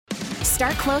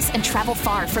Start close and travel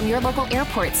far from your local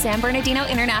airport, San Bernardino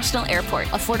International Airport.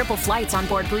 Affordable flights on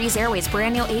board Breeze Airways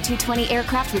brand new A220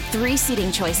 aircraft with 3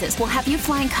 seating choices will have you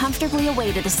flying comfortably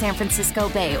away to the San Francisco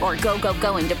Bay or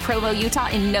going to Provo,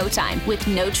 Utah in no time with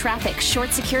no traffic,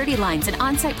 short security lines, and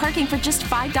on-site parking for just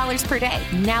 $5 per day.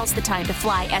 Now's the time to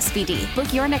fly SBD.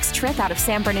 Book your next trip out of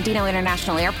San Bernardino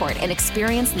International Airport and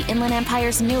experience the Inland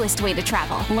Empire's newest way to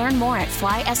travel. Learn more at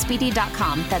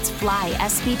flysbd.com. That's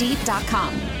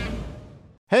flysbd.com.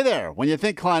 Hey there, when you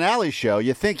think Klein Alley Show,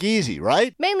 you think easy,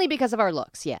 right? Mainly because of our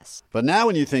looks, yes. But now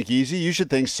when you think easy, you should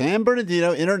think San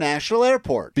Bernardino International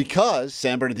Airport. Because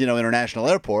San Bernardino International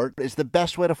Airport is the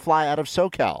best way to fly out of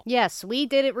SoCal. Yes, we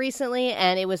did it recently,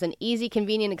 and it was an easy,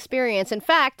 convenient experience. In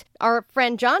fact, our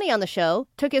friend Johnny on the show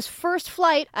took his first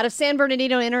flight out of San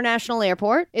Bernardino International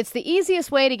Airport. It's the easiest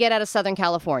way to get out of Southern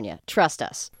California. Trust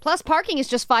us. Plus, parking is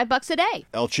just $5 a day.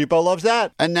 El Cheapo loves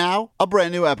that. And now, a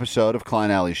brand new episode of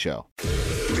Klein Alley Show.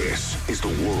 This is the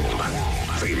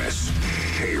world-famous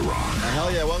K-Rock.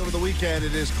 Hell yeah, welcome to the weekend.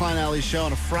 It is Klein Alley Show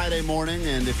on a Friday morning,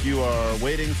 and if you are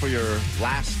waiting for your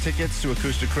last tickets to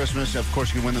Acoustic Christmas, of course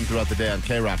you can win them throughout the day on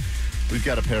K-Rock. We've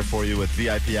got a pair for you with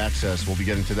VIP access. We'll be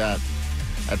getting to that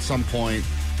at some point.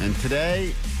 And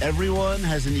today, everyone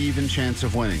has an even chance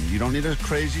of winning. You don't need a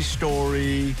crazy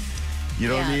story. You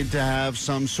don't need to have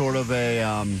some sort of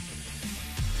a...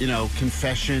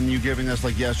 confession you giving us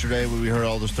like yesterday when we heard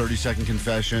all those 30-second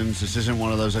confessions. This isn't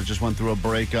one of those that just went through a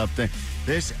breakup thing.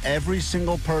 Every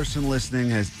single person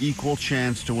listening has equal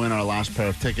chance to win our last pair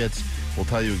of tickets. We'll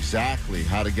tell you exactly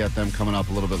how to get them coming up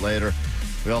a little bit later.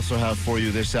 We also have for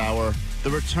you this hour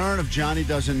the return of Johnny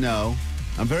Doesn't Know.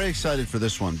 I'm very excited for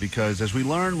this one because as we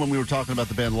learned when we were talking about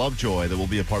the band Lovejoy that will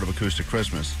be a part of Acoustic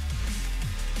Christmas,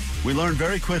 we learned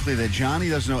very quickly that Johnny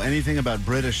doesn't know anything about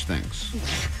British things,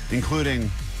 including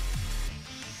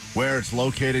where it's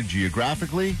located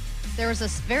geographically. There was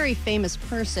this very famous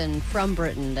person from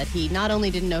Britain that he not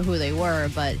only didn't know who they were,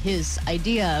 but his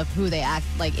idea of who they act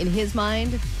like in his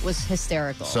mind was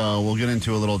hysterical. So we'll get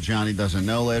into a little Johnny Doesn't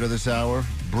Know later this hour,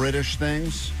 British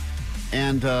things.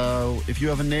 And if you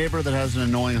have a neighbor that has an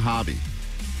annoying hobby,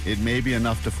 it may be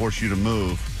enough to force you to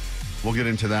move. We'll get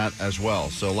into that as well.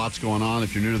 So lots going on.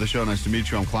 If you're new to the show, nice to meet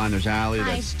you. I'm Klein. There's Allie.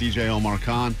 Hi. That's DJ Omar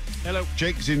Khan. Hello.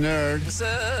 Jake Z Nerd. What's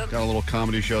up? Got a little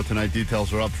comedy show tonight.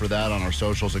 Details are up for that on our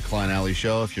socials at Klein Alley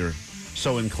Show. If you're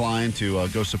so inclined to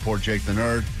go support Jake the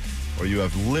Nerd, or you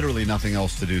have literally nothing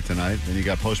else to do tonight, then you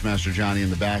got Postmaster Johnny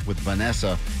in the back with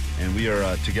Vanessa, and we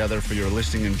are together for your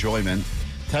listening enjoyment.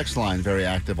 Text line very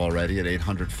active already at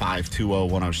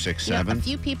 800-520-1067. A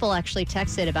few people actually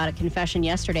texted about a confession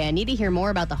yesterday. I need to hear more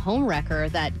about the home wrecker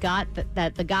that got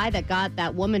that the guy that got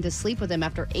that woman to sleep with him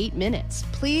after 8 minutes.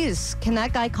 Please, can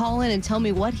that guy call in and tell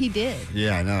me what he did?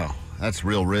 Yeah, I know. That's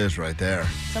real Riz right there.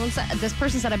 Someone said, this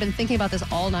person said, I've been thinking about this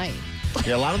all night.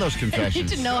 Yeah, a lot of those confessions. I need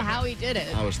to know how he did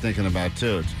it. I was thinking about,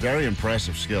 too. It's very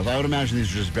impressive skills. I would imagine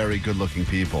these are just very good-looking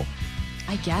people.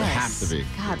 I guess. They have to be.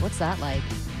 God, what's that like?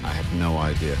 I have no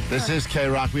idea. This is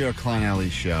K-Rock. We are Klein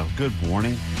Alley Show. Good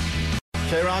morning.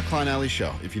 K-Rock, Klein Alley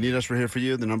Show. If you need us, we're here for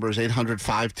you. The number is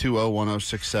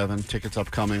 800-520-1067. Tickets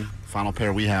upcoming. Final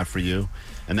pair we have for you.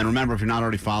 And then remember, if you're not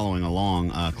already following along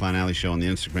Klein Alley Show on the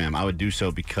Instagram, I would do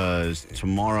so because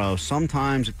tomorrow,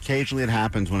 occasionally it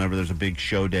happens whenever there's a big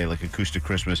show day like Acoustic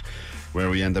Christmas, where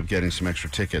we end up getting some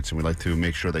extra tickets. And we like to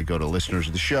make sure they go to listeners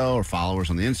of the show or followers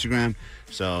on the Instagram.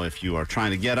 So if you are trying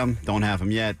to get them, don't have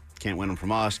them yet, can't win them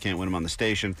from us, can't win them on the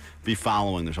station, be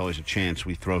following. There's always a chance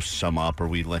we throw some up or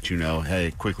we let you know,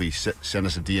 hey, quickly send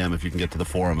us a DM if you can get to the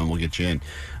forum and we'll get you in.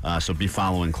 So be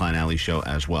following Klein Alley Show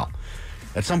as well.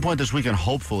 At some point this weekend,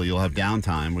 hopefully, you'll have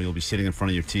downtime where you'll be sitting in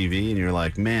front of your TV and you're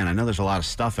like, man, I know there's a lot of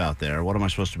stuff out there. What am I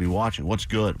supposed to be watching? What's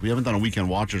good? We haven't done a Weekend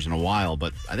Watchers in a while,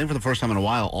 but I think for the first time in a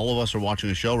while, all of us are watching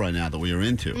a show right now that we are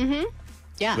into. Mm-hmm.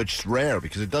 Yeah. Which is rare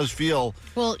because it does feel...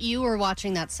 Well, you were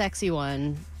watching that sexy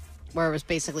one where it was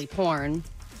basically porn.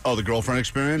 Oh, The Girlfriend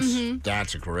Experience? Mm-hmm.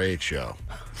 That's a great show.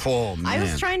 Oh, man. I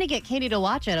was trying to get Katie to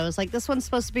watch it. I was like, this one's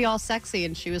supposed to be all sexy.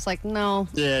 And she was like, no.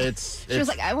 Yeah, She was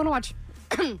like, I want to watch...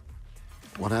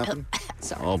 What happened?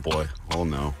 Sorry. Oh, boy. Oh,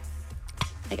 no.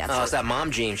 I got Oh, it's that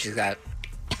mom gene she's got.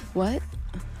 What?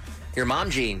 Your mom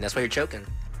gene. That's why you're choking.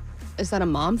 Is that a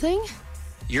mom thing?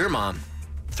 Your mom.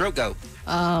 Throat goat.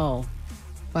 Oh.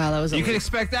 Wow, that was You can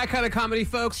expect that kind of comedy,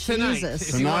 folks, tonight.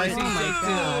 Jesus. If you want to Tonight? see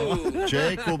Mike do it.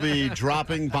 Jake will be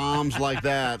dropping bombs like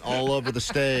that all over the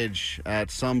stage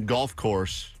at some golf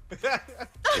course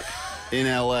in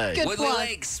L.A. Good Woodley plug.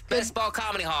 Lakes. Best Ball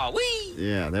Comedy Hall. Whee!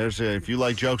 Yeah, if you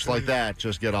like jokes like that,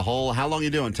 just get a whole... How long you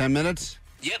doing, 10 minutes?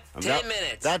 Yep, 10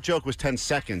 minutes. That joke was 10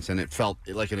 seconds, and it felt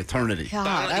like an eternity.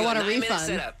 God, I want a refund.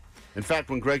 Setup. In fact,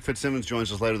 when Greg Fitzsimmons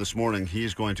joins us later this morning,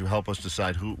 he's going to help us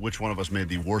decide which one of us made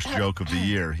the worst joke of the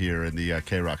year here in the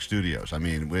K-Rock studios. I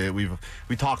mean,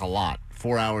 we talk a lot.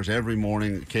 4 hours every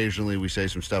morning. Occasionally, we say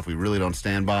some stuff we really don't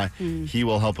stand by. He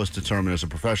will help us determine, as a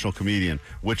professional comedian,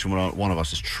 which one of us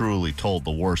has truly told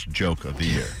the worst joke of the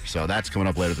year. So that's coming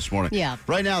up later this morning. Yeah.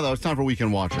 Right now, though, it's time for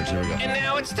Weekend Watchers. Here we go. And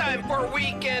now it's time for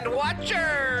Weekend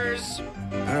Watchers.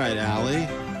 All right, Allie.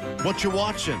 What you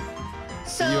watching?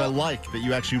 So That you like, that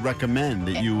you actually recommend,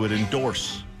 that you would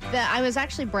endorse? I was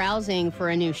actually browsing for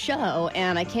a new show,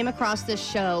 and I came across this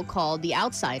show called The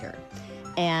Outsider.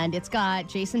 And it's got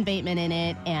Jason Bateman in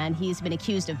it, and he's been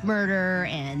accused of murder,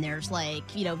 and there's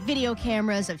video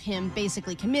cameras of him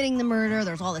basically committing the murder.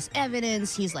 There's all this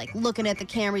evidence. He's looking at the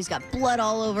camera. He's got blood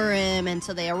all over him, and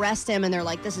so they arrest him, and they're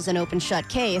like, this is an open shut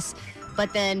case.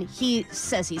 But then he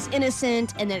says he's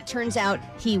innocent, and then it turns out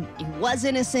he was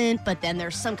innocent, but then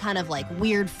there's some kind of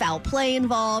weird foul play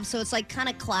involved. So it's kind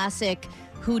of classic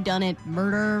whodunit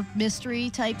murder mystery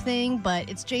type thing, but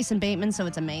it's Jason Bateman, so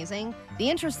it's amazing. The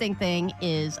interesting thing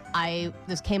is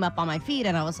this came up on my feed,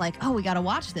 and I was like, oh, we got to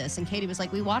watch this. And Katie was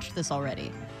like, we watched this already.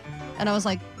 And I was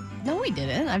like, no, we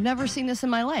didn't. I've never seen this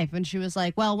in my life. And she was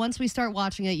like, well, once we start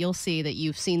watching it, you'll see that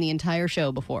you've seen the entire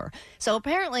show before. So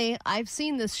apparently I've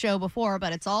seen this show before,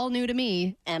 but it's all new to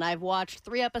me. And I've watched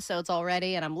 3 episodes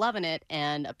already, and I'm loving it.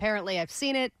 And apparently I've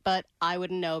seen it, but I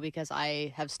wouldn't know because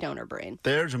I have stoner brain.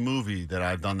 There's a movie that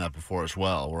I've done that before as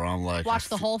well, where I'm like... Watch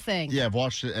the whole thing. Yeah, I've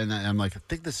watched it, and I'm like, I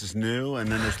think this is new.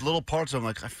 And then there's little parts I'm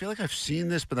like, I feel like I've seen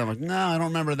this, but I'm like, no, I don't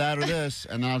remember that or this.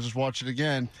 And then I'll just watch it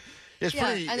again. It's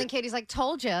pretty... And then Katie's like,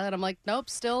 told you. And I'm like, nope,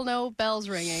 still no bells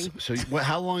ringing. So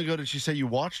how long ago did she say you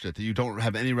watched it, that you don't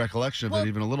have any recollection of it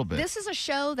even a little bit? This is a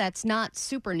show that's not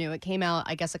super new. It came out,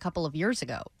 I guess, a couple of years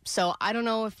ago. So I don't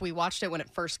know if we watched it when it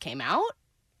first came out,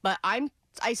 but I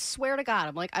swear to God,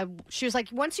 I'm like, she was like,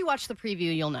 once you watch the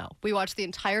preview, you'll know. We watched the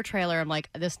entire trailer. I'm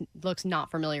like, this looks not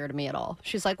familiar to me at all.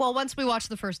 She's like, well, once we watch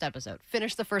the first episode,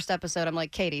 finish the first episode. I'm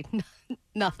like, Katie,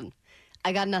 nothing.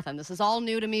 I got nothing. This is all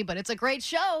new to me, but it's a great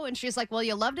show. And she's like, well,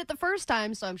 you loved it the first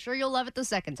time, so I'm sure you'll love it the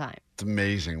second time. It's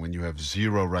amazing when you have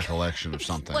zero recollection of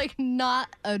something.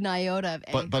 Not an iota of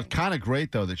anything. But kind of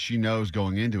great, though, that she knows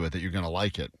going into it that you're going to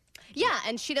like it. Yeah,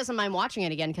 and she doesn't mind watching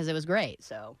it again because it was great,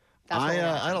 so... I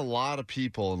had a lot of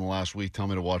people in the last week tell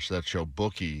me to watch that show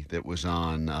Bookie that was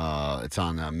on. It's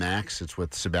on Max. It's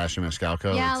with Sebastian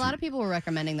Maniscalco. Yeah, a lot of people were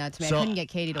recommending that to me. So I couldn't get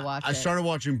Katie to watch it. I started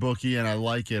watching Bookie and I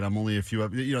like it. I'm only a few.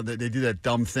 They do that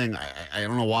dumb thing. I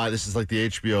don't know why. This is like the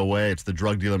HBO way. It's the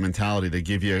drug dealer mentality. They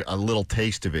give you a little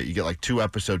taste of it. You get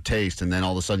 2-episode taste, and then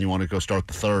all of a sudden you want to go start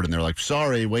the third, and they're like,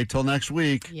 "Sorry, wait till next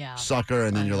week, sucker."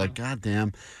 And then you're like, "God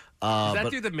damn." Is that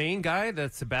dude the main guy, the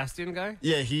Sebastian guy?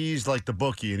 Yeah, he's like the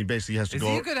bookie, and he basically has to go.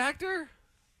 Is he a good actor?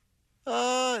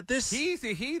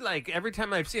 He every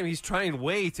time I've seen him, he's trying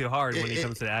way too hard when he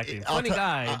comes to acting. Funny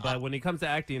guy, but when he comes to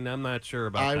acting, I'm not sure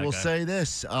about that. I will say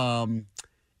this: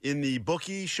 in the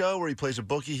Bookie show where he plays a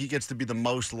bookie, he gets to be the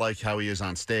most like how he is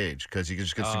on stage because he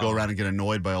just gets to go around and get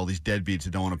annoyed by all these deadbeats who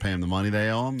don't want to pay him the money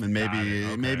they owe him. And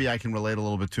maybe I can relate a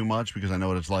little bit too much because I know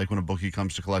what it's like when a bookie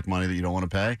comes to collect money that you don't want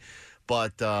to pay.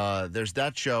 But there's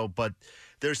that show. But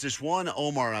there's this one,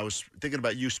 Omar, and I was thinking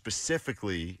about you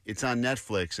specifically. It's on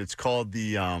Netflix. It's called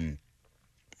oh,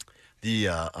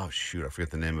 shoot, I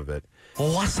forget the name of it.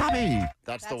 Wasabi.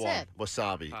 That's the one. it.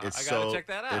 Wasabi. I gotta check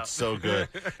that out. It's so good.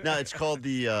 No, it's called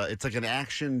it's like an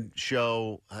action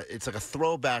show. It's like a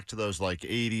throwback to those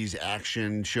 80s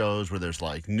action shows where there's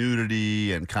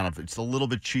nudity and kind of, it's a little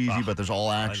bit cheesy, but there's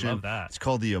all action. I love that. It's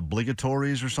called The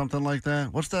Obligatories or something like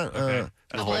that. What's that? Okay.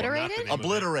 Obliterated?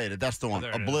 Obliterated. That's the one.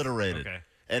 There it is. Obliterated. Okay.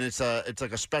 And it's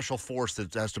like a special force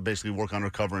that has to basically work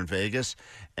undercover in Vegas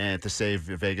and to save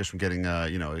Vegas from getting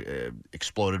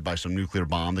exploded by some nuclear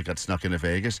bomb that got snuck into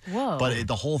Vegas. Whoa. But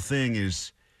the whole thing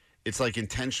is, it's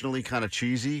intentionally kind of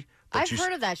cheesy. But I've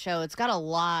heard of that show. It's got a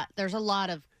lot. There's a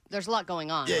lot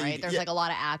going on, Yeah, right? There's a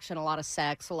lot of action, a lot of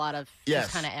sex, a lot of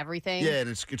just kind of everything. Yeah, and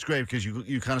it's great because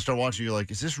you kind of start watching. You're like,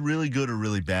 is this really good or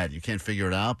really bad? You can't figure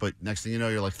it out. But next thing you know,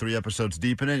 you're 3 episodes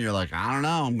deep in it. And you're like, I don't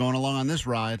know. I'm going along on this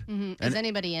ride. Mm-hmm. Is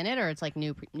anybody in it, or it's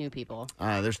new people?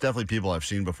 There's definitely people I've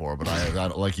seen before, but I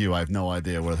like you, I have no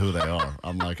idea who they are.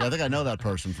 I'm like, I think I know that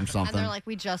person from something. And they're like,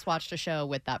 we just watched a show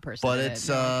with that person. But in it's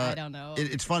it. I don't know.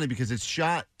 It's funny because it's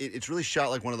shot. It's really shot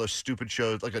like one of those stupid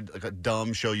shows, like a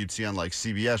dumb show you'd see on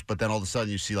CBS. But then all of a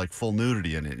sudden you see full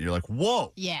nudity in it, and you're like,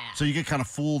 whoa. Yeah. So you get kind of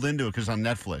fooled into it because it's on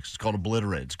Netflix. It's called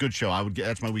Obliterate. It's a good show.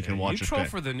 That's my weekend watch. You troll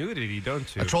for the nudity,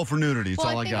 don't you? I troll for nudity. It's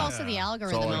all I got. I think also the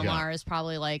algorithm, Omar, is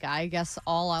probably I guess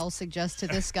all I'll suggest to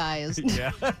this guy is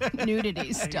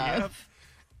nudity stuff.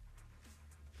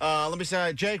 Let me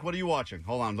say, Jake, what are you watching?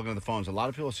 Hold on, I'm looking at the phones. A lot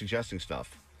of people are suggesting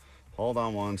stuff. Hold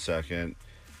on 1 second.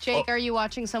 Jake, are you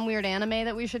watching some weird anime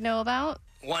that we should know about?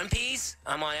 One Piece.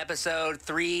 I'm on episode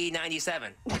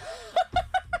 397.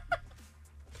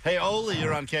 Hey, Oli,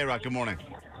 you're on K-Rock. Good morning.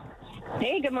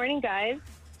 Hey, good morning, guys.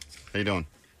 How you doing?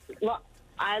 Well,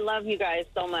 I love you guys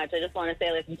so much. I just want to say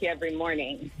I listen to you every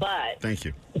morning. But Thank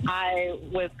you. I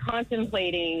was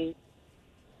contemplating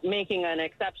making an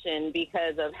exception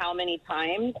because of how many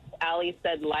times Allie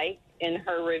said like in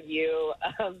her review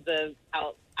of the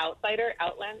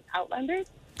Outlanders.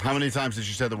 How many times did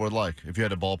you say the word like, if you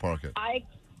had to ballpark it?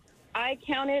 I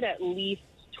counted at least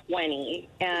 20,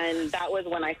 and that was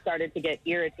when I started to get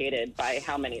irritated by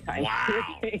how many times. Wow.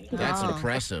 That's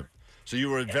impressive. So you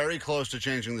were very close to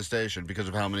changing the station because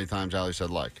of how many times Allie said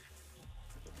like.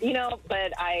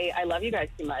 But I love you guys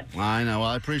too much. I know. Well,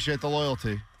 I appreciate the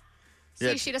loyalty.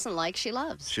 See, she doesn't like, she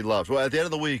loves. She loves. Well, at the end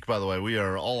of the week, by the way, we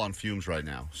are all on fumes right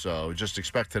now. So just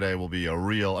expect today will be a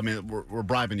real... I mean, we're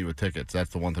bribing you with tickets. That's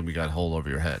the one thing we got hold over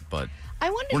your head. But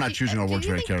we're not choosing our words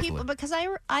very carefully. Because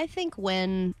I think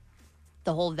when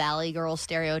the whole Valley Girl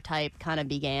stereotype kind of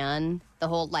began, the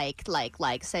whole like,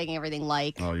 saying everything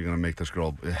like... Oh, you're going to make this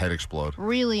girl head explode.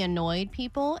 Really annoyed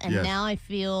people. And Yes. now I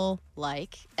feel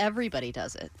like everybody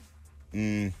does it.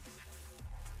 Is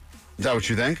that what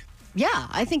you think? Yeah,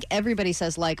 I think everybody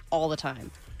says like all the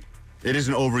time. It is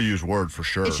an overused word for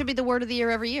sure. It should be the word of the year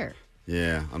every year.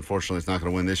 Yeah, unfortunately, it's not going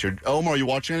to win this year. Omar, are you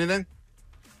watching anything?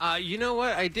 You know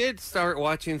what? I did start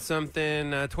watching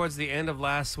something towards the end of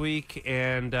last week,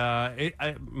 and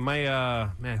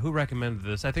man, who recommended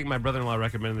this? I think my brother-in-law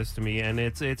recommended this to me, and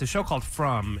it's a show called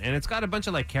From, and it's got a bunch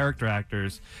of like character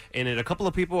actors in it. A couple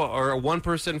of people, or one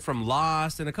person from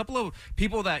Lost, and a couple of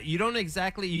people that you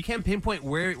can't pinpoint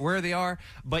where they are,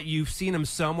 but you've seen them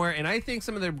somewhere. And I think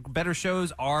some of the better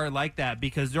shows are like that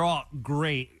because they're all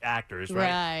great actors, right?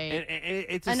 Right. And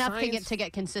it's enough to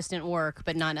get consistent work,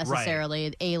 but not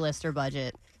necessarily A-lister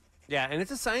budget. Yeah, and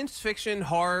it's a science fiction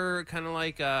horror kind of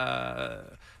like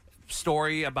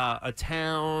story about a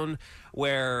town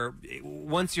where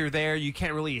once you're there, you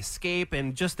can't really escape,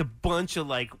 and just a bunch of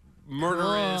like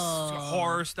murderous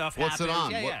horror stuff What's happens. it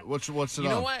on? Yeah. What's it on? You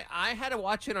know what? I had to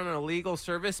watch it on an illegal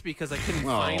service because I couldn't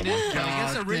find it. God, I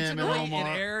guess damn it, originally it Omar.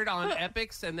 aired on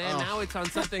Epix, and then now it's on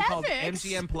something called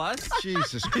MGM Plus.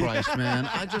 Jesus Christ, man.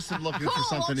 I just am looking for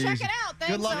something check easy. it out.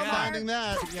 Thanks, Good luck Omar. finding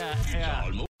that.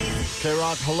 Yeah.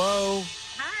 K-Rock, hello.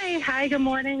 Hi, good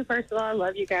morning. First of all, I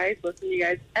love you guys. Listen to you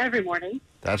guys every morning.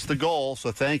 That's the goal,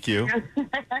 so thank you.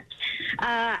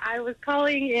 I was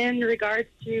calling in regards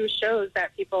to shows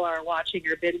that people are watching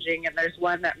or binging, and there's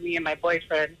one that me and my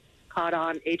boyfriend caught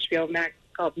on HBO Max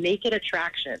called Naked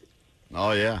Attraction.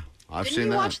 Oh, yeah. I've Didn't seen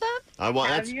you that. watch that?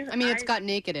 Have you? I mean, it's got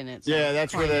naked in it. So Yeah,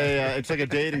 that's where fine. they. It's like a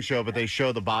dating show, but they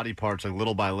show the body parts like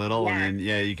little by little, and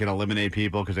then you can eliminate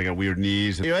people because they got weird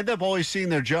knees. You end up always seeing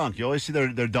their junk. You always see their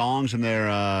dongs and their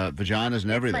vaginas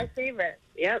and everything. My favorite.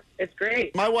 Yep, it's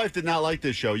great. My wife did not like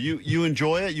this show. You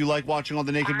enjoy it? You like watching all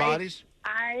the naked bodies?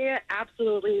 I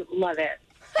absolutely love it.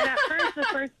 And at first, the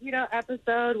first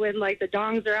episode when like the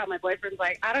dongs are out, my boyfriend's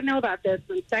like, I don't know about this.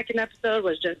 And the second episode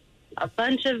was just a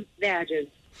bunch of badges.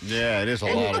 Yeah, it is a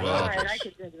lot of All right, it. I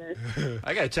could dig this.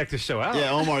 I gotta check this show out.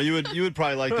 Yeah, Omar, you would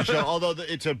probably like the show. Although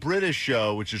it's a British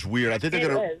show, which is weird. I think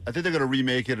they're gonna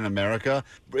remake it in America.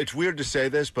 It's weird to say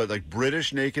this, but like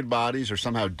British naked bodies are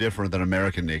somehow different than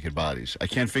American naked bodies. I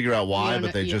can't figure out why,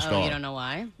 but they just are. You don't know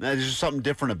why? There's just something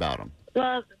different about them.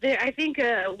 Well, I think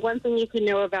one thing you can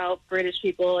know about British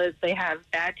people is they have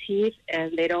bad teeth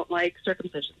and they don't like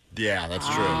circumcision. Yeah, that's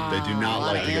true. They do not a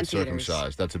lot like of to get anteaters.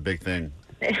 circumcised. That's a big thing.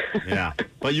 Yeah,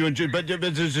 but you enjoy. But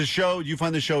does the show? Do you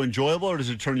find the show enjoyable, or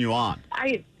does it turn you on?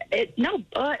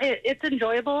 It's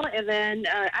enjoyable, and then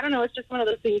I don't know. It's just one of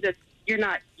those things that you're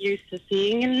not used to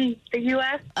seeing in the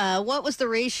U.S. What was the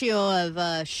ratio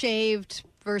of shaved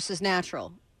versus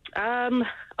natural? A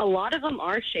lot of them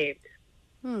are shaved.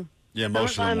 Yeah,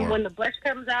 most of them were. When the bush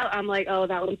comes out, I'm like, oh,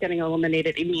 that one's getting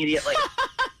eliminated immediately.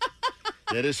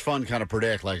 It is fun, kind of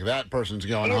predict like that person's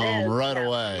going home right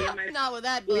away. Not with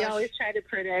that We bush. always try to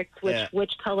predict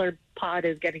which color pod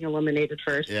is getting eliminated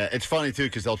first. Yeah, it's funny too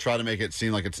because they'll try to make it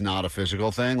seem like it's not a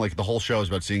physical thing. Like the whole show is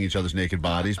about seeing each other's naked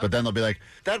bodies, but then they'll be like,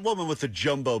 "That woman with the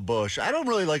jumbo bush, I don't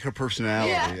really like her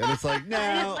personality," and it's like, I no.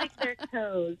 just like their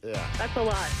toes. Yeah. That's a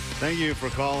lot. Thank you for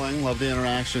calling. Love the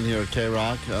interaction here at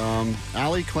K-Rock.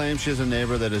 Allie claims she has a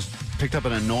neighbor that has picked up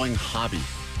an annoying hobby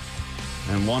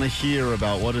and want to hear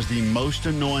about what is the most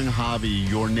annoying hobby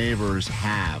your neighbors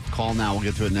have. Call now. We'll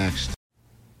get to it next.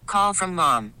 Call from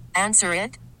mom. Answer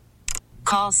it.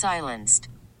 Call silenced.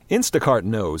 Instacart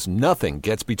knows nothing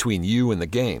gets between you and the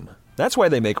game. That's why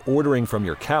they make ordering from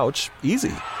your couch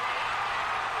easy.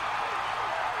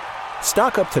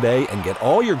 Stock up today and get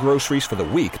all your groceries for the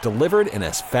week delivered in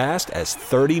as fast as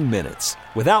 30 minutes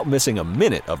without missing a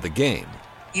minute of the game.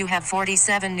 You have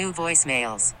 47 new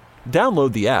voicemails.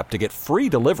 Download the app to get free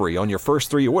delivery on your first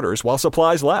 3 orders while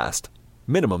supplies last.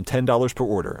 Minimum $10 per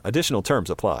order. Additional terms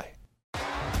apply.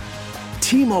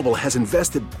 T-Mobile has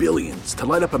invested billions to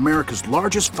light up America's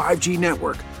largest 5G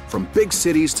network, from big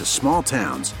cities to small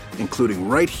towns, including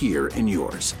right here in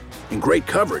yours. And great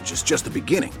coverage is just the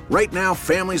beginning. Right now,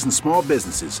 families and small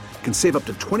businesses can save up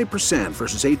to 20%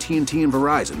 versus AT&T and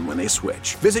Verizon when they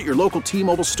switch. Visit your local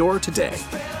T-Mobile store today.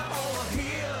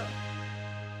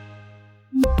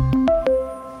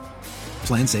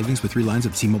 Plan savings with 3 lines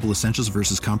of T-Mobile Essentials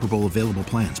versus comparable available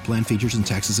plans. Plan features and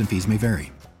taxes and fees may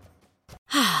vary.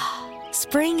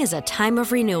 Spring is a time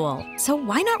of renewal, so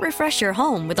why not refresh your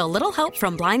home with a little help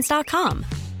from Blinds.com?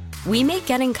 We make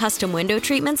getting custom window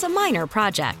treatments a minor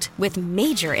project with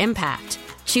major impact.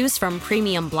 Choose from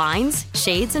premium blinds,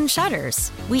 shades, and shutters.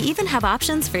 We even have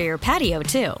options for your patio,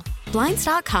 too.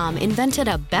 Blinds.com invented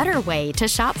a better way to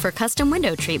shop for custom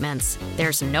window treatments.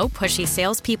 There's no pushy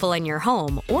salespeople in your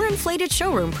home or inflated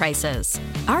showroom prices.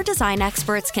 Our design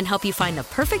experts can help you find the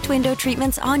perfect window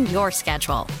treatments on your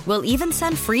schedule. We'll even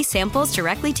send free samples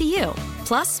directly to you.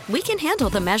 Plus, we can handle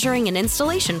the measuring and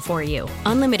installation for you.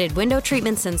 Unlimited window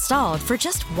treatments installed for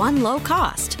just one low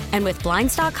cost. And with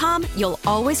Blinds.com, you'll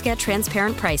always get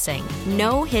transparent pricing.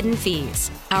 No hidden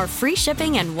fees. Our free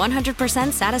shipping and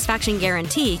 100% satisfaction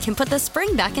guarantee can put the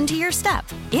spring back into your step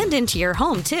and into your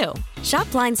home, too. Shop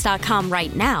Blinds.com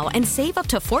right now and save up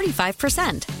to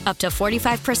 45%. Up to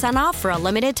 45% off for a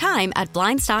limited time at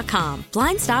Blinds.com.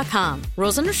 Blinds.com.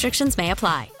 Rules and restrictions may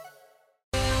apply.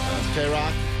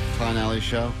 K-Rock, Klein Alley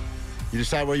Show. You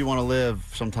decide where you want to live.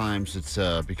 Sometimes it's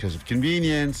because of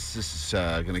convenience. This is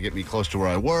going to get me close to where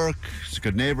I work. It's a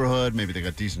good neighborhood. Maybe they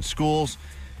got decent schools.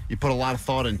 You put a lot of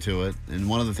thought into it, and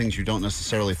one of the things you don't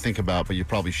necessarily think about, but you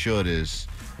probably should, is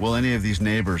will any of these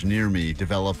neighbors near me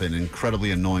develop an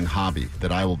incredibly annoying hobby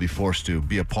that I will be forced to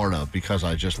be a part of because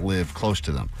I just live close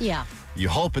to them? Yeah. You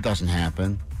hope it doesn't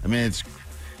happen. I mean, it's...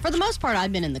 For the most part,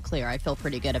 I've been in the clear. I feel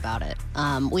pretty good about it.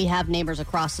 We have neighbors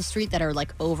across the street that are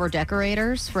like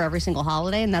over-decorators for every single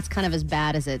holiday, and that's kind of as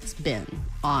bad as it's been.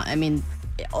 I mean,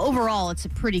 overall, it's a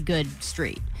pretty good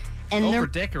street. And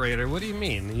over-decorator? What do you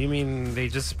mean? You mean they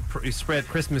just spread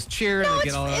Christmas cheer? No, and they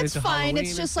get all it's into fine. Halloween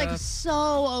It's just and like stuff?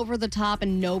 so over the top,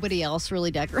 and nobody else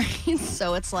really decorates.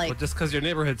 So it's like, Well, just because your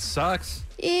neighborhood sucks?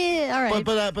 yeah, all right.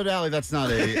 But Allie, that's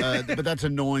not a. But that's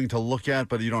annoying to look at.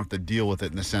 But you don't have to deal with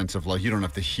it in the sense of like you don't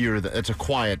have to hear that. It's a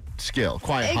quiet skill,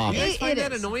 quiet hobby. You guys find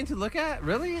that is. annoying to look at?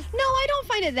 Really? No, I don't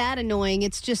find it that annoying.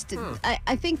 It's just,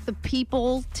 I think the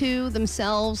people, too,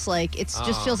 themselves, like, it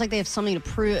just feels like they have something to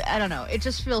prove. I don't know. It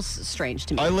just feels strange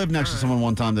to me. I lived next to someone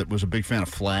one time that was a big fan of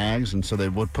flags, and so they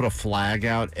would put a flag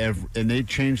out, and they'd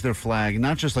change their flag,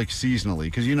 not just like seasonally,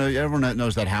 because, you know, everyone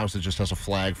knows that house that just has a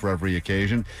flag for every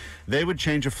occasion. They would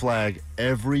change a flag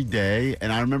every day,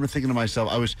 and I remember thinking to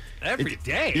myself, Every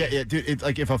day? Yeah, dude, it's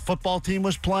like if a football team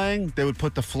was playing, they would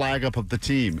put the flag up of the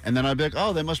team, and then I'd be like,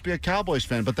 oh, they must be a Cowboys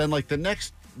fan, but then like the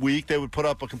next week they would put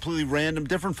up a completely random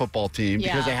different football team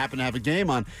because they happen to have a game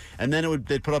on, and then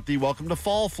they'd put up the welcome to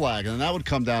fall flag, and then that would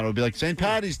come down. It would be like St.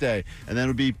 Patty's Day, and then it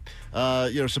would be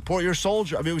support your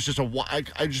soldier. I mean, it was just I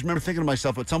just remember thinking to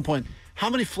myself at some point, how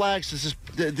many flags does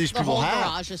these people have? The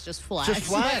whole garage is just flags. Just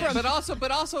flags. But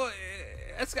also,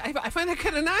 I find that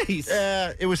kind of nice.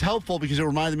 It was helpful because it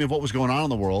reminded me of what was going on in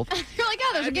the world. You're like,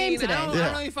 oh, there's a game today. I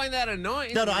don't really find that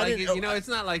annoying. No, like, I didn't. You know, it's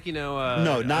not like, no,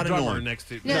 not a drummer annoying. next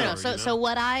to No. So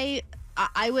what I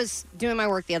was doing my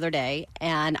work the other day,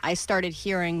 and I started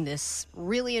hearing this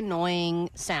really annoying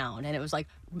sound, and it was like,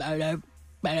 Were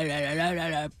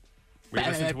you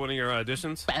listening to one of your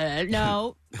auditions?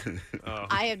 no.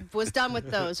 I was done with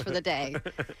those for the day.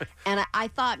 And I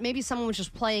thought maybe someone was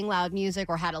just playing loud music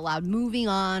or had a loud movie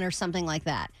on or something like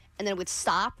that. And then it would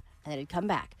stop, and then it'd come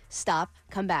back. Stop,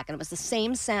 come back. And it was the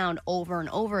same sound over and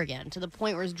over again to the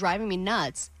point where it was driving me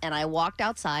nuts. And I walked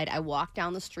outside, I walked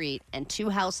down the street, and 2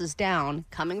 houses down,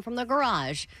 coming from the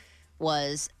garage,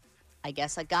 was, I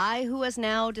guess, a guy who has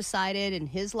now decided in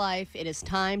his life it is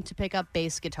time to pick up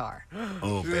bass guitar.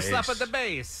 Oh, bass. Slap at the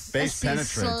bass. Bass penetrates,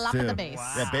 slap too. at the bass.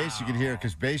 Wow. Yeah, bass you can hear,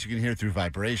 because bass you can hear through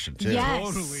vibration, too. Yes.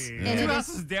 Totally. And Two it is-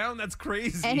 houses down? That's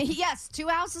crazy. And yes, 2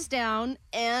 houses down,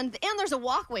 and there's a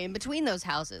walkway in between those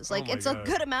houses. Like, my it's God. a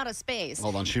good amount of space.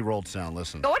 Hold on, she rolled sound,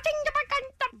 listen.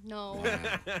 No.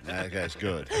 That guy's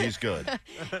good. He's good.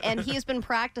 And he's been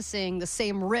practicing the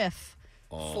same riff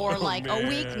for like a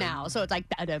week man. now. So it's like,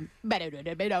 ba-dum, ba-dum,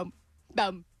 ba-dum,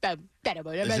 bum,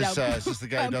 Is this the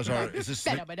guy who does our? Is this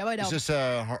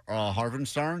Harvin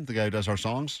Stern, the guy who does our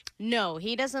songs? No,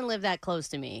 he doesn't live that close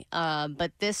to me.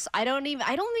 But this, I don't even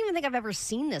think I've ever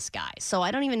seen this guy. So I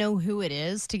don't even know who it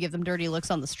is to give them dirty looks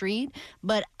on the street.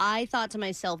 But I thought to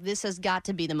myself, this has got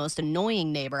to be the most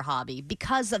annoying neighbor hobby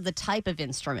because of the type of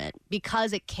instrument,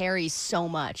 because it carries so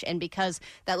much, and because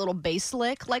that little bass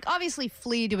lick. Like, obviously,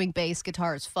 Flea doing bass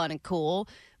guitar is fun and cool.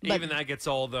 But even that gets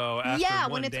old, though,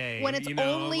 after one day. When it's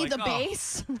only the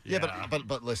bass. Yeah,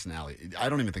 but listen, Allie, I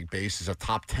don't even think bass is a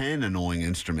top 10 annoying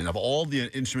instrument. Of all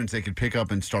the instruments they could pick up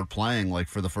and start playing, like,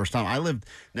 for the first time. I lived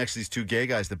next to these two gay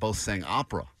guys that both sang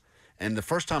opera. And the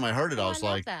first time I heard it, I was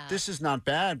like, this is not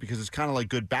bad because it's kind of like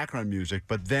good background music.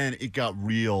 But then it got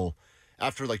real.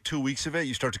 After like 2 weeks of it,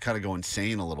 you start to kind of go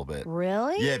insane a little bit.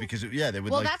 Really? Yeah, because they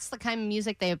would. Well, that's the kind of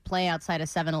music they play outside of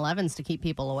 7-Elevens to keep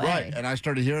people away. Right, and I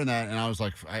started hearing that, and I was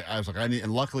like,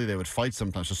 and luckily they would fight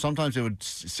sometimes. So sometimes they would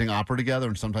sing opera together,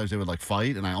 and sometimes they would like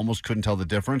fight, and I almost couldn't tell the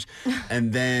difference.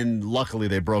 And then luckily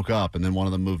they broke up, and then one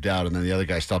of them moved out, and then the other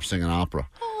guy stopped singing opera.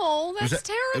 Oh, that's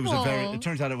terrible. It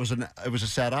turns out it was a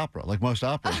sad opera, like most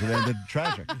operas. It ended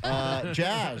tragic.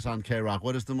 Jazz on K-Rock.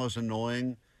 What is the most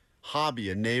annoying hobby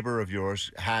a neighbor of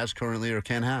yours has currently or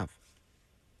can have?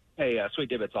 Hey, Sweet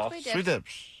Dibbits off. Sweet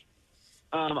Dips.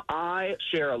 I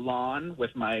share a lawn with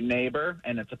my neighbor,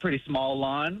 and it's a pretty small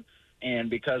lawn.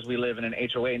 And because we live in an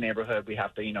HOA neighborhood, we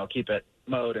have to, keep it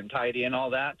mowed and tidy and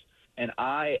all that. And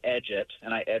I edge it,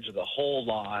 and I edge the whole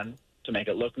lawn to make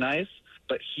it look nice.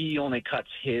 But he only cuts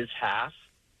his half,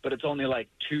 but it's only like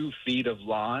 2 feet of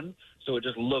lawn, so it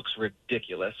just looks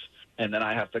ridiculous. And then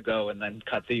I have to go and then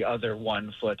cut the other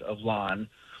 1 foot of lawn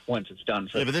once it's done.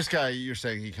 Yeah, but this guy, you're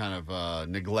saying he kind of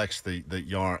neglects the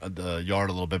yard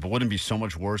a little bit. But wouldn't it be so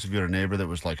much worse if you had a neighbor that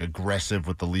was like aggressive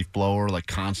with the leaf blower, like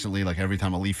constantly, like every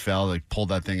time a leaf fell, they pulled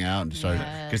that thing out and decided?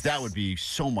 Because that would be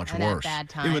so much worse.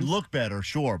 It would look better,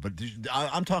 sure, but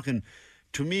I'm talking.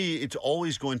 To me, it's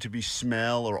always going to be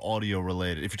smell or audio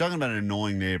related. If you're talking about an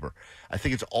annoying neighbor, I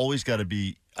think it's always got to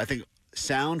be. I think.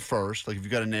 Sound first. Like if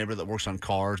you've got a neighbor that works on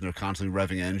cars and they're constantly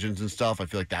revving engines and stuff, I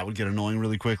feel like that would get annoying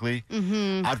really quickly.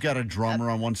 Mm-hmm. I've got a drummer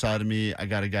on one side of me. I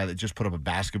got a guy that just put up a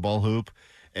basketball hoop,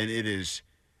 and it is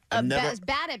as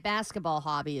bad at basketball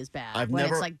hobby is bad.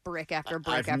 It's like brick after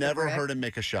brick after brick. I've never heard him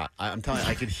make a shot. I'm telling you,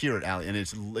 I could hear it, Allie, and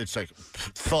it's like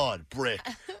thud, brick,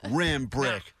 rim,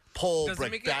 brick, pole,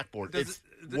 brick, backboard. It's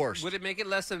worst. Would it make it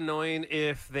less annoying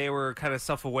if they were kind of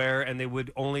self-aware and they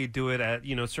would only do it at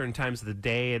certain times of the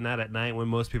day and not at night when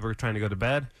most people are trying to go to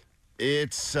bed?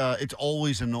 It's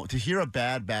always annoying to hear a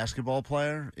bad basketball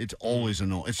player. It's always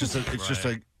annoying. It's just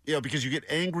because you get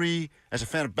angry as a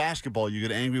fan of basketball. You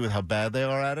get angry with how bad they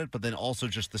are at it, but then also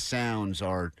just the sounds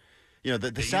are. The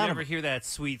sound. You never hear that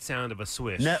sweet sound of a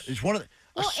swish. It's one of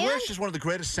a swish is one of the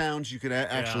greatest sounds you could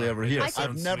actually ever hear.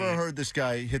 I've never heard this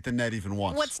guy hit the net even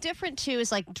once. What's different, too,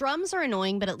 is like drums are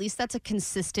annoying, but at least that's a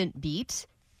consistent beat.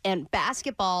 And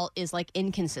basketball is like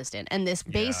inconsistent. And this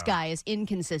bass guy is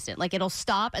inconsistent. Like it'll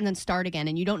stop and then start again.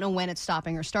 And you don't know when it's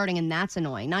stopping or starting. And that's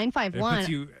annoying. 951. It puts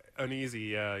you uneasy.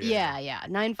 Yeah.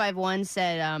 951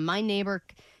 said, my neighbor...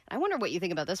 I wonder what you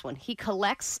think about this one. He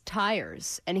collects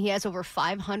tires, and he has over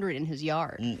 500 in his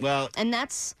yard. And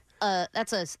that's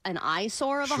an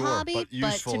eyesore of a hobby, but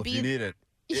useful if you need it.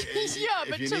 Yeah,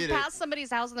 but to pass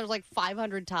somebody's house and there's like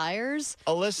 500 tires.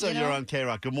 Alyssa, you're on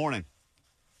K-Rock. Good morning.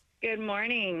 Good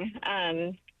morning.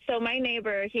 So my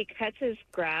neighbor, he cuts his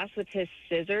grass with his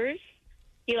scissors.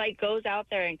 He goes out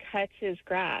there and cuts his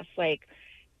grass,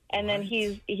 and then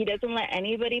he doesn't let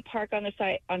anybody park on his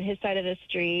side of the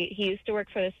street. He used to work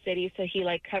for the city, so he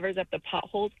covers up the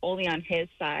potholes only on his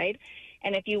side.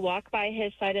 And if you walk by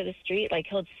his side of the street,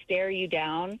 he'll stare you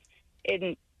down.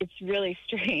 It's really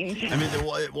strange. I mean,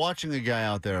 watching the guy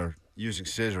out there using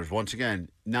scissors, once again,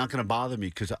 not going to bother me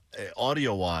because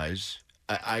audio-wise,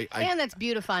 and that's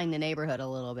beautifying the neighborhood a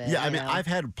little bit. Yeah, I mean, I've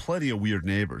had plenty of weird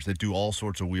neighbors that do all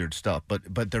sorts of weird stuff, but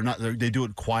they're not. They do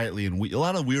it quietly, and a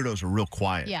lot of weirdos are real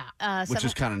quiet. Yeah, which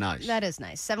is kind of nice. That is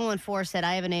nice. 714 said,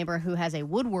 I have a neighbor who has a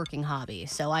woodworking hobby,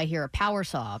 so I hear a power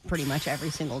saw pretty much every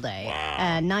single day.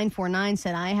 Wow. 949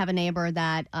 said, I have a neighbor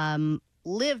that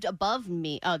lives above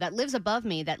me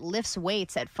that lifts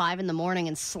weights at 5 a.m.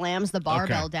 and slams the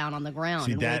barbell down on the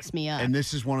ground and wakes me up. And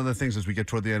this is one of the things as we get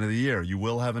toward the end of the year. You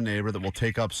will have a neighbor that will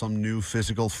take up some new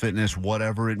physical fitness,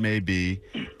 whatever it may be.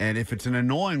 And if it's an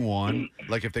annoying one,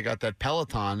 like if they got that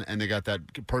Peloton and they got that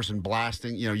person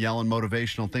blasting, yelling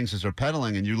motivational things as they're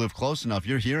pedaling and you live close enough,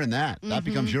 you're hearing that. Mm-hmm. That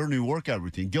becomes your new workout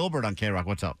routine. Gilbert on K-Rock,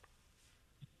 what's up?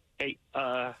 Hey,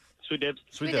 Sweet Dibs.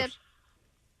 Sweet Dibs.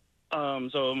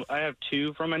 So I have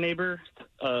two from my neighbor.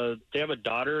 They have a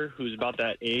daughter who's about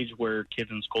that age where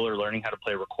kids in school are learning how to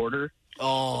play recorder.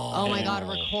 Oh my God,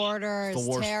 recorder is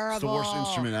terrible. It's the worst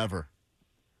instrument ever.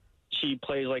 She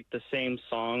plays like the same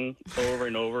song over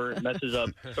and over, messes up,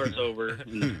 starts over,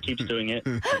 and keeps doing it.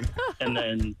 And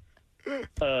then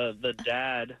the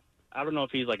dad, I don't know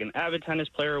if he's like an avid tennis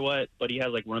player or what, but he has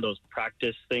like one of those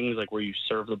practice things like where you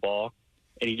serve the ball,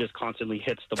 and he just constantly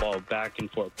hits the ball back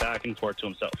and forth to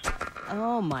himself.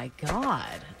 Oh my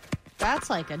God.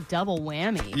 That's like a double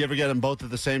whammy. You ever get them both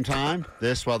at the same time?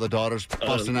 This while the daughter's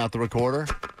busting out the recorder?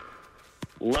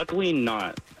 Luckily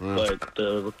not, but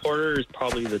the recorder is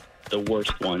probably the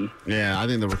worst one. Yeah, I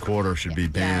think the recorder should be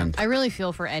banned. I really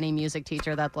feel for any music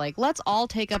teacher that's like, let's all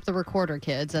take up the recorder,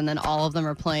 kids, and then all of them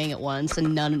are playing at once,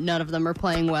 and none of them are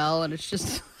playing well, and it's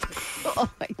just, oh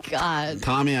my God.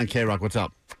 Tommy on K-Rock, what's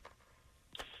up?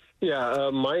 Yeah,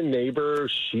 my neighbor,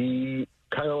 she,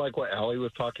 kind of like what Allie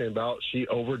was talking about, she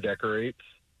over-decorates,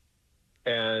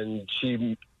 and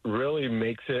she really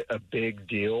makes it a big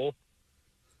deal,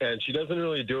 and she doesn't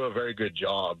really do a very good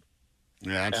job.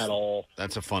 Yeah, at all.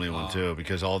 That's a funny one too,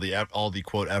 because all the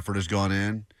quote effort has gone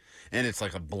in, and it's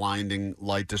like a blinding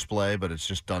light display, but it's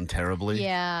just done terribly.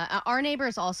 Yeah, our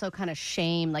neighbors also kind of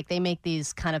shame, like they make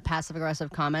these kind of passive aggressive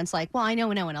comments, like, "Well, I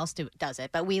know no one else does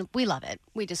it, but we love it.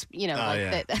 We just,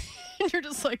 that." You're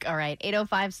just like, all right.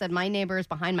 805 said my neighbors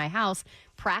behind my house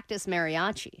practice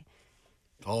mariachi.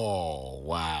 Oh,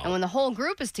 wow. And when the whole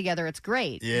group is together, it's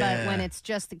great. Yeah. But when it's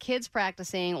just the kids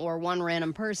practicing or one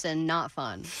random person, not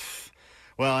fun.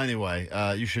 Well, anyway,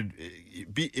 you should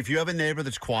be, if you have a neighbor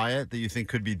that's quiet that you think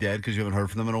could be dead because you haven't heard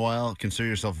from them in a while, consider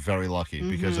yourself very lucky.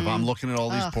 Because if I'm looking at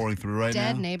all these pouring through right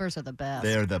now. Dead neighbors are the best.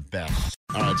 They're the best.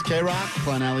 All right, it's K-Rock,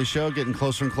 Glenn Alley Show, getting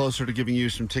closer and closer to giving you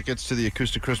some tickets to the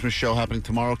Acoustic Christmas Show happening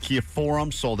tomorrow. Kia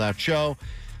Forum, sold out show.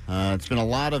 It's been a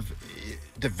lot of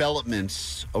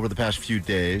developments over the past few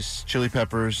days. Chili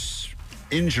Peppers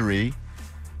injury,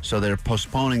 so they're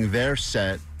postponing their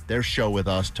show with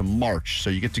us to March. So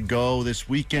you get to go this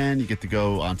weekend. You get to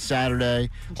go on Saturday.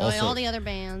 Enjoy all the other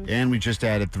bands. And we just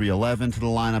added 311 to the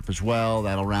lineup as well.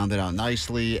 That'll round it out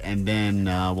nicely. And then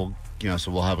we'll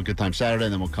have a good time Saturday,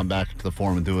 and then we'll come back to the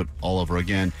Forum and do it all over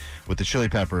again with the Chili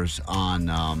Peppers on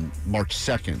March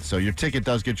 2nd. So your ticket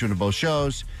does get you into both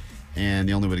shows. And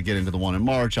the only way to get into the one in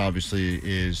March, obviously,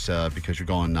 is because you're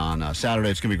going on Saturday.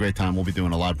 It's going to be a great time. We'll be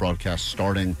doing a live broadcast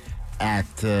starting at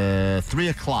 3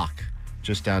 o'clock,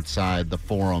 just outside the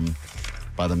Forum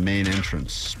by the main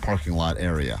entrance parking lot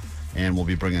area. And we'll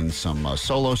be bringing some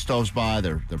solo stoves by.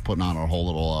 They're putting on our whole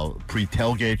little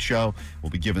pre-tailgate show.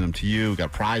 We'll be giving them to you. We've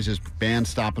got prizes, bands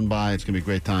stopping by. It's going to be a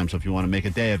great time. So if you want to make a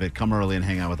day of it, come early and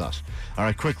hang out with us. All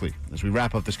right, quickly, as we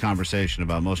wrap up this conversation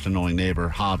about most annoying neighbor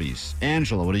hobbies.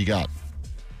 Angela, what do you got?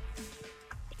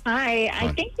 Hi,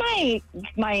 I think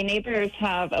my neighbors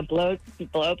have a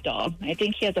blow-up doll. I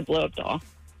think he has a blow-up doll.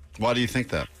 Why do you think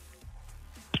that?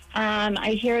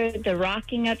 I hear the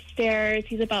rocking upstairs.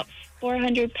 He's about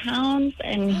 400 pounds,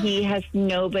 and he has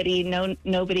nobody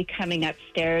coming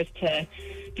upstairs to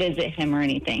visit him or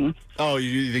anything. Oh,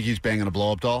 you think he's banging a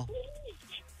blow-up doll?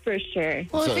 For sure.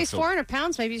 Well, if he's 400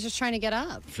 pounds, maybe he's just trying to get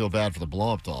up. Feel bad for the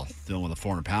blow-up doll, dealing with a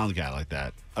 400-pound guy like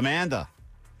that. Amanda.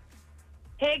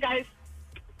 Hey, guys.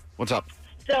 What's up?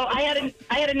 So I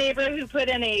had a neighbor who put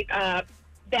in a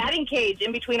batting cage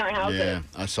in between our houses. Yeah,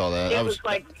 I saw that.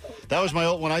 That was my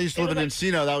old, when I used to live in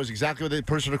Encino, that was exactly what the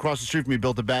person across the street from me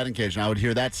built a batting cage, and I would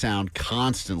hear that sound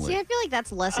constantly. See, I feel like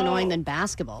that's less annoying than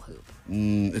basketball hoop.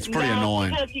 It's pretty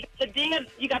annoying. Because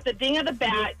you got the ding of the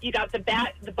bat, you got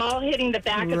the ball hitting the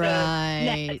back of the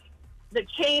net, the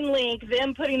chain link,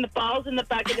 them putting the balls in the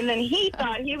bucket, and then he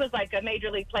thought he was like a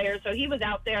major league player, so he was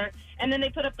out there, and then they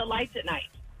put up the lights at night.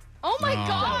 Oh, my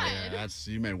God. Yeah,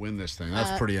 you may win this thing.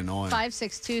 That's pretty annoying.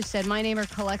 562 said, my neighbor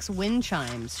collects wind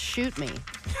chimes. Shoot me.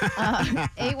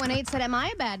 818 said, am I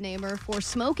a bad neighbor for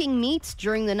smoking meats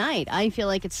during the night? I feel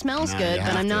like it smells good,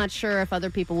 but I'm not sure if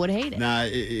other people would hate it. Nah,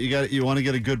 you want to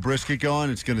get a good brisket going,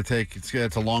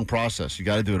 it's a long process. You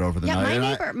got to do it over the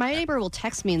night. My neighbor will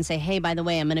text me and say, hey, by the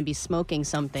way, I'm going to be smoking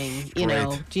something.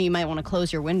 You might want to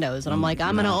close your windows. And I'm like,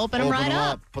 I'm going to open them right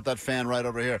up. Put that fan right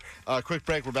over here. Quick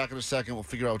break. We're back in a second. We'll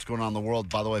figure out what's going on in the world.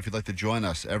 By the way, if you'd like to join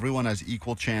us, everyone has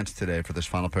equal chance today for this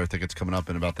final pair of tickets coming up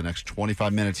in about the next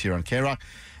 25 minutes here on K-Rock.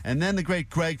 And then the great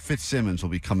Greg Fitzsimmons will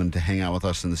be coming to hang out with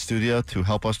us in the studio to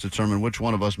help us determine which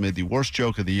one of us made the worst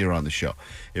joke of the year on the show.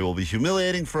 It will be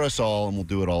humiliating for us all, and we'll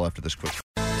do it all after this quick.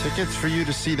 Tickets for you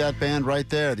to see that band right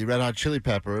there, the Red Hot Chili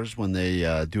Peppers, when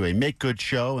they do a Make Good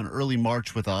show in early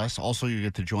March with us. Also, you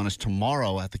get to join us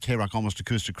tomorrow at the K-Rock Almost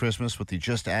Acoustic Christmas with the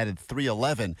just added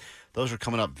 311. Those are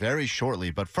coming up very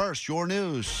shortly. But first, your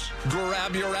news.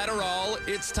 Grab your Adderall.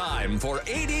 It's time for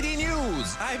 880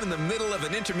 News. I'm in the middle of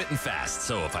an intermittent fast,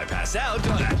 so if I pass out...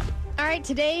 All right,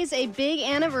 today's a big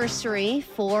anniversary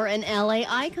for an LA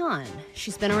icon.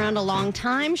 She's been around a long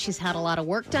time. She's had a lot of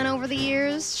work done over the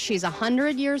years. She's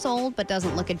 100 years old, but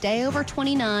doesn't look a day over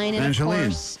 29. And Angeline. of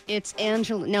course, it's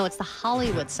No, it's the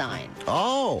Hollywood sign.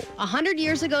 Oh. 100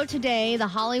 years ago today, the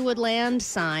Hollywoodland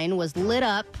sign was lit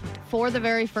up for the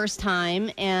very first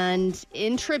time, and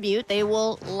in tribute, they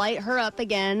will light her up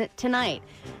again tonight.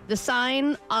 The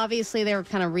sign, obviously, they were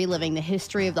kind of reliving the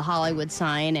history of the Hollywood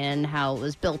sign and how it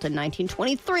was built in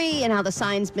 1923 and how the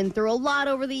sign's been through a lot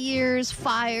over the years.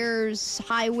 Fires,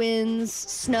 high winds,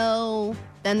 snow.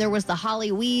 Then there was the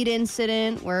Hollyweed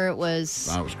incident where it was...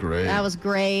 That was great. That was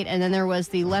great. And then there was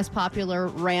the less popular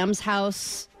Rams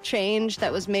house change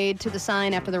that was made to the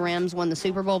sign after the Rams won the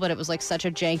Super Bowl, but it was like such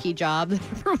a janky job. It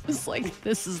was like,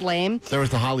 this is lame. There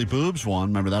was the Holly Boobs one.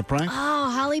 Remember that prank?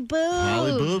 Oh, Holly Boobs.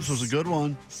 Holly Boobs was a good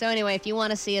one. So anyway, if you want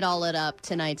to see it all lit up,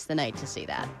 tonight's the night to see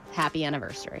that. Happy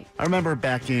anniversary. I remember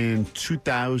back in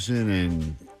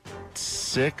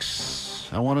 2006,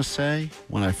 I want to say,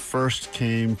 when I first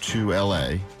came to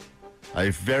L.A., I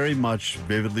very much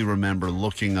vividly remember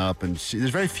looking up and see.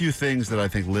 There's very few things that I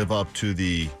think live up to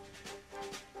the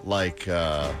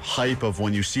hype of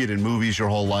when you see it in movies your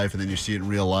whole life and then you see it in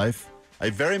real life.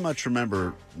 I very much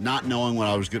remember not knowing when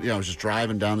I was good. I was just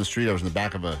driving down the street. I was in the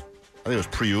back of I think it was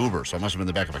pre-Uber, so I must have been in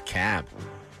the back of a cab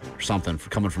or something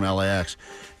coming from LAX.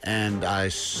 And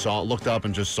I looked up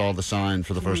and just saw the sign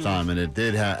for the first time, and it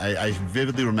did I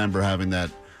vividly remember having that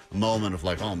moment of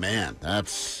like, oh man,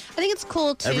 that's... I think it's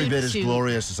cool too. Every bit as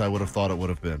glorious as I would have thought it would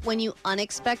have been. When you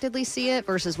unexpectedly see it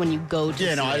versus when you go to see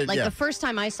it. Like the first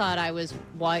time I saw it, I was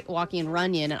walking in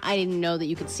Runyon, and I didn't know that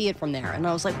you could see it from there. And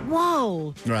I was like,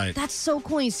 whoa, right, that's so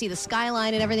cool. You see the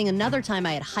skyline and everything. Another time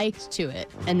I had hiked to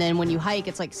it. And then when you hike,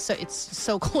 it's like it's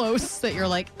so close that you're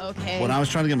like, okay. When I was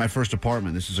trying to get my first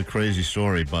apartment, this is a crazy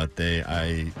story, but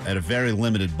I had a very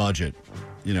limited budget.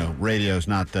 You know, radio's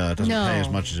doesn't pay as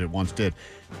much as it once did.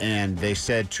 And they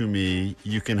said to me,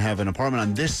 you can have an apartment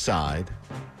on this side,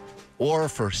 or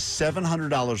for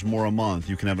 $700 more a month,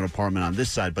 you can have an apartment on this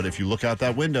side. But if you look out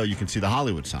that window, you can see the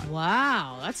Hollywood sign.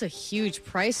 Wow, that's a huge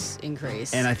price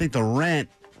increase. And I think the rent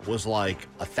was like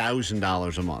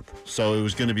 $1,000 a month. So it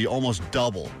was going to be almost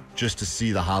double just to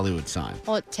see the Hollywood sign.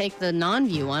 Well, take the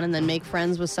non-view one and then make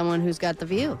friends with someone who's got the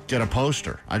view. Get a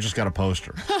poster. I just got a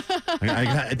poster.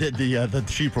 I did the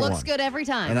cheaper one. Looks good every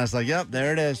time. And I was like, yep,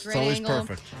 there it is. Great it's always angle.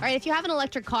 perfect. All right, if you have an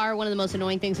electric car, one of the most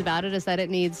annoying things about it is that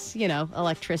it needs,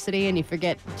 electricity, and you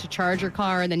forget to charge your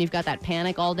car, and then you've got that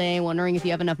panic all day wondering if you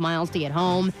have enough miles to get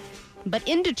home. But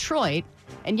in Detroit,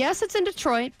 and yes, it's in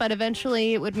Detroit, but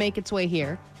eventually it would make its way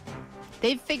here,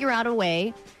 they've figured out a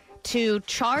way to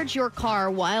charge your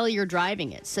car while you're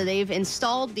driving it. So they've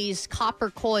installed these copper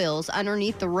coils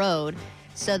underneath the road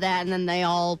so that, and then they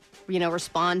all,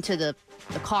 respond to the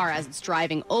car as it's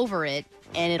driving over it,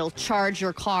 and it'll charge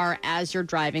your car as you're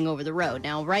driving over the road.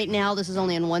 Now, right now, this is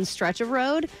only on one stretch of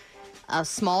road, a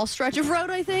small stretch of road,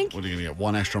 I think. What, are you going to get,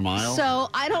 1 extra mile? So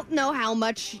I don't know how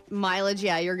much mileage,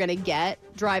 you're going to get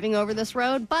driving over this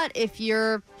road, but if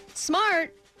you're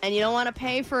smart, and you don't want to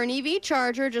pay for an EV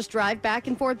charger, just drive back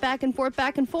and forth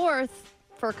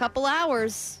for a couple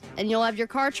hours, and you'll have your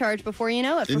car charged before you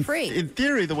know it for free. In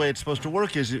theory, the way it's supposed to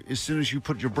work is as soon as you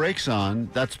put your brakes on,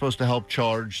 that's supposed to help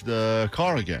charge the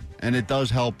car again. And it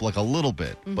does help like a little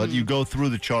bit, but you go through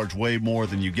the charge way more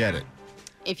than you get it.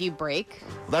 If you brake?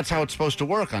 That's how it's supposed to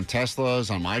work on Teslas,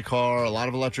 on my car, a lot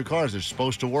of electric cars. They're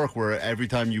supposed to work where every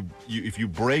time if you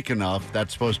brake enough,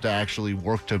 that's supposed to actually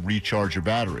work to recharge your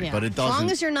battery. Yeah. But it doesn't. As long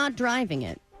as you're not driving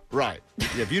it. Right.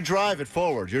 Yeah, if you drive it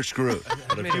forward, you're screwed.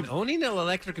 But owning an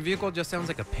electric vehicle just sounds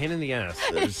like a pain in the ass.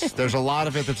 There's a lot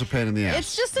of it that's a pain in the ass.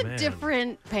 It's just a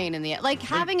different pain in the ass. Like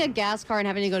having a gas car and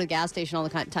having to go to the gas station all the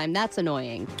time, that's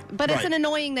annoying. But it's an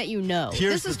annoying that you know.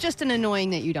 This is just an annoying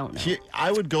that you don't know.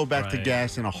 I would go back to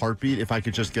gas in a heartbeat if I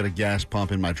could just get a gas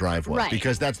pump in my driveway. Right.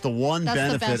 Because that's the one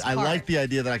benefit. I like the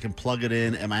idea that I can plug it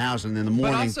in at my house, and in the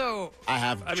morning I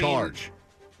have charge.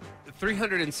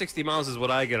 360 miles is what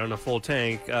I get on a full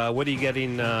tank. What are you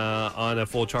getting on a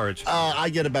full charge? I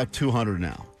get about 200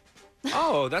 now.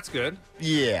 Oh, that's good.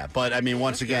 Yeah, but I mean,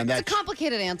 once again, It's a that's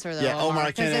complicated answer, though. yeah, Omar,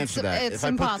 I can't answer that. It's if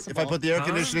impossible. If I put the air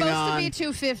conditioning it's on, supposed to be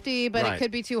 250, but Right. it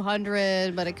could be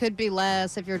 200, but it could be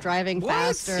less if you're driving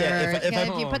faster. Yeah,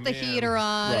 if you put the heater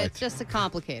on, Right. it's just a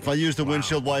complicated. if I use the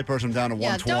windshield wipers, I'm down to Yeah,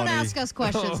 120. don't ask us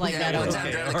questions like that. One Omar.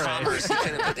 time during the Commerce, he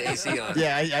couldn't put the AC on.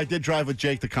 Yeah, I did drive with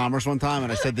Jake to Commerce one time,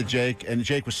 and I said to Jake, and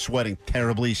Jake was sweating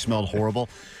terribly. He smelled horrible.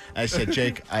 I said,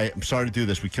 Jake, I'm sorry to do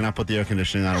this. We cannot put the air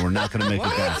conditioning on, and we're not going to make it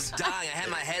I back. was dying. I had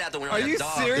my head out the window Are like you a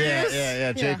dog. serious?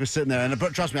 Yeah. Jake was sitting there, and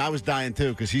but trust me, I was dying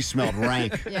too because he smelled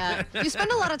rank. Yeah, you spend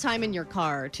a lot of time in your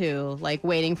car too, like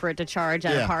waiting for it to charge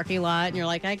at Yeah. a parking lot, and you're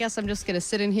like, I guess I'm just gonna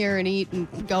sit in here and eat and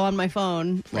go on my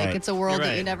phone. Like Right. it's a world You're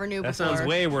that you right. never knew That before. sounds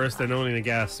way worse than owning a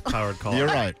gas-powered car. You're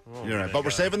right. Oh, You're right. my But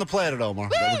we're God. saving the planet, Omar.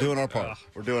 We're doing our part.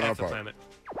 We're doing our F the part. planet.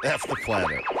 F the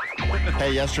planet.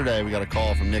 Hey, yesterday we got a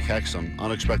call from Nick Hexum,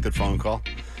 unexpected phone call,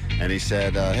 and he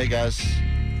said, "Hey guys,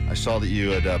 I saw that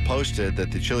you had posted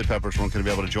that the Chili Peppers weren't going to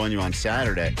be able to join you on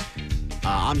Saturday.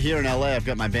 I'm here in LA. I've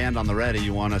got my band on the ready.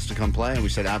 You want us to come play?" And we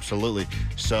said, "Absolutely."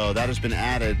 So that has been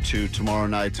added to tomorrow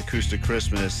night's Acoustic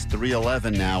Christmas,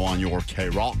 3:11 now on your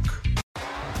K-Rock.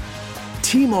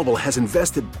 T-Mobile has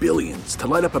invested billions to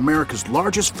light up America's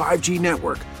largest 5G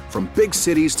network, from big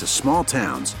cities to small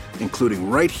towns, including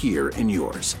right here in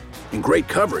yours. And great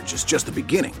coverage is just the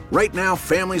beginning. Right now,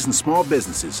 families and small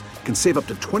businesses can save up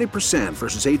to 20%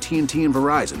 versus AT&T and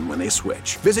Verizon when they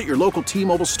switch. Visit your local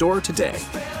T-Mobile store today.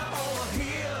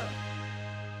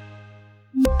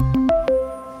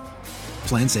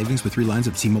 Plan savings with 3 lines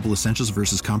of T-Mobile Essentials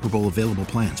versus comparable available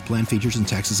plans. Plan features and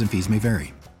taxes and fees may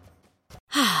vary.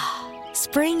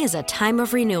 Spring is a time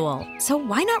of renewal, so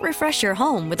why not refresh your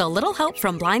home with a little help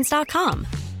from Blinds.com?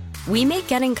 We make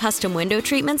getting custom window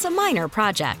treatments a minor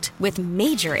project with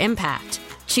major impact.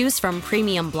 Choose from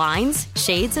premium blinds,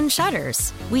 shades, and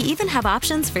shutters. We even have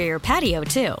options for your patio,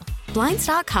 too.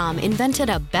 Blinds.com invented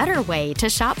a better way to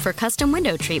shop for custom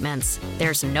window treatments.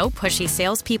 There's no pushy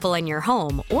salespeople in your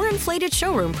home or inflated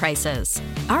showroom prices.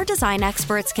 Our design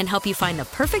experts can help you find the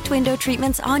perfect window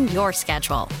treatments on your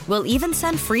schedule. We'll even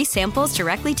send free samples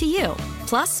directly to you.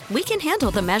 Plus, we can handle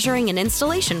the measuring and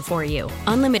installation for you.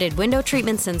 Unlimited window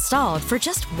treatments installed for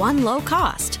just one low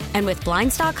cost. And with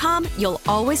Blinds.com, you'll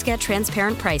always get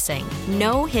transparent pricing.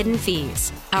 No hidden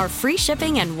fees. Our free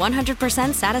shipping and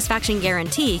 100% satisfaction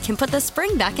guarantee can put the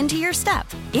spring back into your step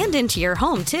and into your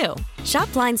home, too.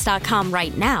 Shop Blinds.com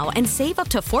right now and save up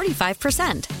to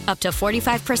 45%. Up to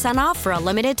 45% off for a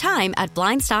limited time at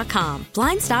Blinds.com.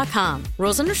 Blinds.com.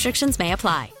 Rules and restrictions may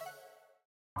apply.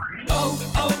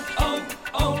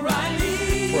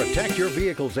 Protect your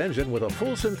vehicle's engine with a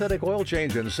full synthetic oil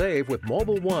change and save with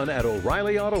Mobil 1 at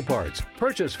O'Reilly Auto Parts.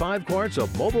 Purchase 5 quarts of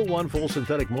Mobil 1 full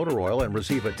synthetic motor oil and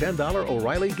receive a $10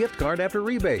 O'Reilly gift card after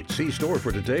rebate. See store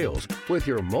for details. With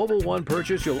your Mobil 1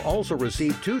 purchase, you'll also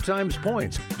receive 2 times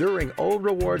points during O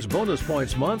Rewards Bonus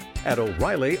Points Month at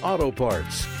O'Reilly Auto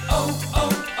Parts.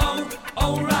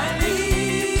 O'Reilly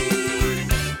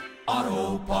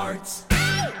Auto Parts.